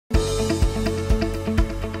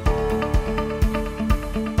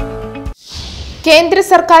കേന്ദ്ര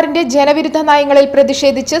സർക്കാരിന്റെ ജനവിരുദ്ധ നയങ്ങളിൽ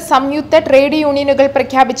പ്രതിഷേധിച്ച് സംയുക്ത ട്രേഡ് യൂണിയനുകൾ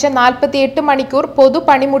പ്രഖ്യാപിച്ച 48 മണിക്കൂർ പൊതു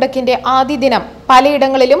പണിമുടക്കിന്റെ ആദ്യ ദിനം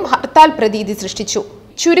പലയിടങ്ങളിലും ഹർത്താൽ പ്രതീതി സൃഷ്ടിച്ചു.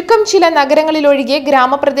 ചുരുക്കം ചില നഗരങ്ങളിലൊഴികെ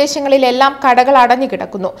ഗ്രാമപ്രദേശങ്ങളിലെല്ലാം കടകൾ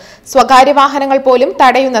അടഞ്ഞുകിടക്കുന്നു. സ്വകാര്യ വാഹനങ്ങൾ പോലും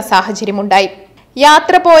തടയുന്ന സാഹചര്യമുണ്ടായി.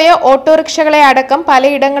 യാത്ര പോയ ഓട്ടോറിക്ഷകളെ അടക്കം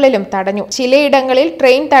പലയിടങ്ങളിലും തടഞ്ഞു. ചിലയിടങ്ങളിൽ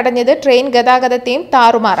ട്രെയിൻ തടഞ്ഞത് ട്രെയിൻ ഗതാഗതത്തെയും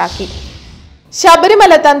താറുമാറാക്കി.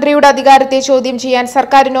 ശബരിമല തന്ത്രിയുടെ അധികാരത്തെ ചോദ്യം ചെയ്യാൻ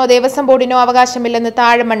സർക്കാരിനോ ദേവസ്വം ബോർഡിനോ അവകാശമില്ലെന്ന്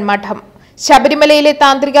താഴമൺ മഠം. ശബരിമലയിലെ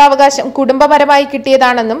താന്ത്രികാവകാശം കുടുംബപരമായി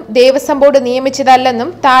കിട്ടിയതാണെന്നും ദേവസ്വം ബോർഡ് നിയമിച്ചതല്ലെന്നും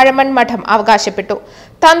താഴമൺ മഠം അവകാശപ്പെട്ടു.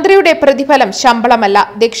 തന്ത്രിയുടെ പ്രതിഫലം ശമ്പളമല്ല,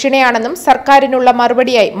 ദക്ഷിണയാണെന്നും സർക്കാരിനുള്ള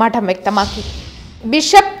മറുപടിയായി മഠം വ്യക്തമാക്കി.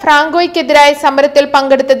 ബിഷപ്പ് ഫ്രാങ്കോയ്ക്കെതിരായ സമരത്തിൽ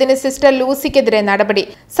പങ്കെടുത്തതിന് സിസ്റ്റർ ലൂസിക്കെതിരെ നടപടി.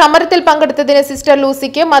 സമരത്തിൽ പങ്കെടുത്തതിന് sister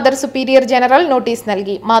ലൂസിക്ക് mother superior general notice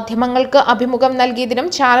നൽകി. മാധ്യമങ്ങൾക്ക് അഭിമുഖം നൽകിയതിനും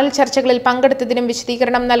ചാനൽ ചർച്ചകളിൽ പങ്കെടുത്തതിനും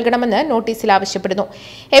വിശദീകരണം നൽകണമെന്ന് നോട്ടീസിൽ ആവശ്യപ്പെടുന്നു.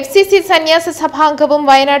 FCC സന്യാസ സഭാംഗവും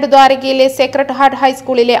വയനാട് ദ്വാരകയിലെ സേക്രഡ് ഹാർട്ട്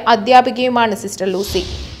ഹൈസ്കൂളിലെ അധ്യാപികയുമാണ് sister Lucy.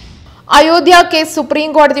 Ayodhya case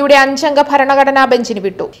supreme കോടതിയുടെ 5-അംഗ ഭരണഘടനാ ബെഞ്ചിന്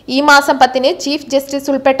വിട്ടു. ഈ മാസം 10-ന് ചീഫ് ജസ്റ്റിസ്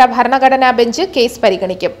ഉൾപ്പെട്ട ഭരണഘടനാ ബെഞ്ച് കേസ്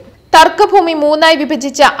പരിഗണിക്കും. തർക്കഭൂമി 3ആയി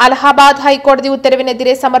വിഭജിച്ച അലഹാബാദ് ഹൈക്കോടതി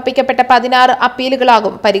ഉത്തരവിനെതിരെ സമർപ്പിക്കപ്പെട്ട 16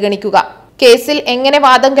 അപ്പീലുകളാകും പരിഗണിക്കുക. കേസിൽ എങ്ങനെ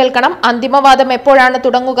വാദം കേൾക്കണം, അന്തിമവാദം എപ്പോഴാണ്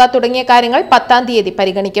തുടങ്ങുക തുടങ്ങിയ കാര്യങ്ങൾ 10-ാം തീയതി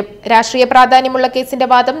പരിഗണിക്കും. രാഷ്ട്രീയ പ്രാധാന്യമുള്ള കേസിന്റെ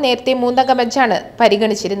വാദം നേരത്തെ 3-അംഗ ബെഞ്ചാണ്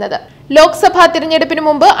പരിഗണിച്ചിരുന്നത്. ലോക്സഭാ തിരഞ്ഞെടുപ്പിന്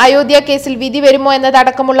മുമ്പ് അയോധ്യ കേസിൽ വിധി വരുമോ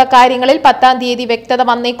എന്നതടക്കമുള്ള കാര്യങ്ങളിൽ 10-ാം തീയതി വ്യക്തത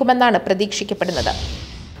വന്നേക്കുമെന്നാണ് പ്രതീക്ഷിക്കപ്പെടുന്നത്.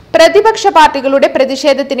 പ്രതിപക്ഷ പാർട്ടികളുടെ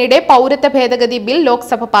പ്രതിഷേധത്തിനിടെ പൗരത്വ ഭേദഗതി ബിൽ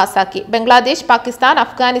ലോക്സഭ പാസാക്കി. ബംഗ്ലാദേശ്, പാകിസ്ഥാൻ,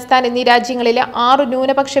 അഫ്ഗാനിസ്ഥാൻ എന്നീ രാജ്യങ്ങളിലെ 6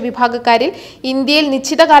 ന്യൂനപക്ഷ വിഭാഗക്കാരിൽ ഇന്ത്യയിൽ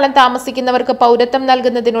നിശ്ചിതകാലം താമസിക്കുന്നവർക്ക് പൗരത്വം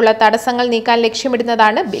നൽകുന്നതിനുള്ള തടസ്സങ്ങൾ നീക്കാൻ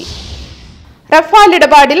ലക്ഷ്യമിടുന്നതാണ് ബിൽ. റഫാൽ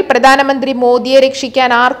ഇടപാടിൽ പ്രധാനമന്ത്രി മോദിയെ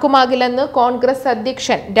രക്ഷിക്കാൻ ആർക്കുമാകില്ലെന്ന് കോൺഗ്രസ്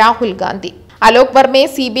അധ്യക്ഷൻ രാഹുൽ ഗാന്ധി. അലോക് വർമ്മയെ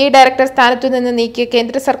CBI ഡയറക്ടർ സ്ഥാനത്തുനിന്ന് നീക്കിയ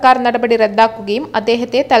കേന്ദ്ര സർക്കാർ നടപടി റദ്ദാക്കുകയും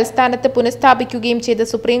അദ്ദേഹത്തെ തൽസ്ഥാനത്ത് പുനഃസ്ഥാപിക്കുകയും ചെയ്ത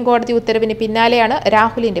സുപ്രീം കോടതി ഉത്തരവിന് പിന്നാലെയാണ്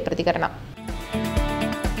രാഹുലിന്റെ പ്രതികരണം.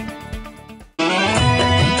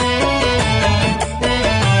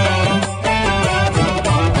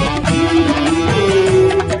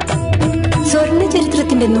 സ്വർണ്ണ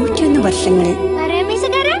ചരിത്രത്തിന്റെ 101 വർഷങ്ങൾ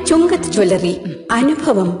ചുങ്കത്ത് ജ്വല്ലറി.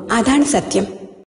 അനുഭവം, അതാണ് സത്യം.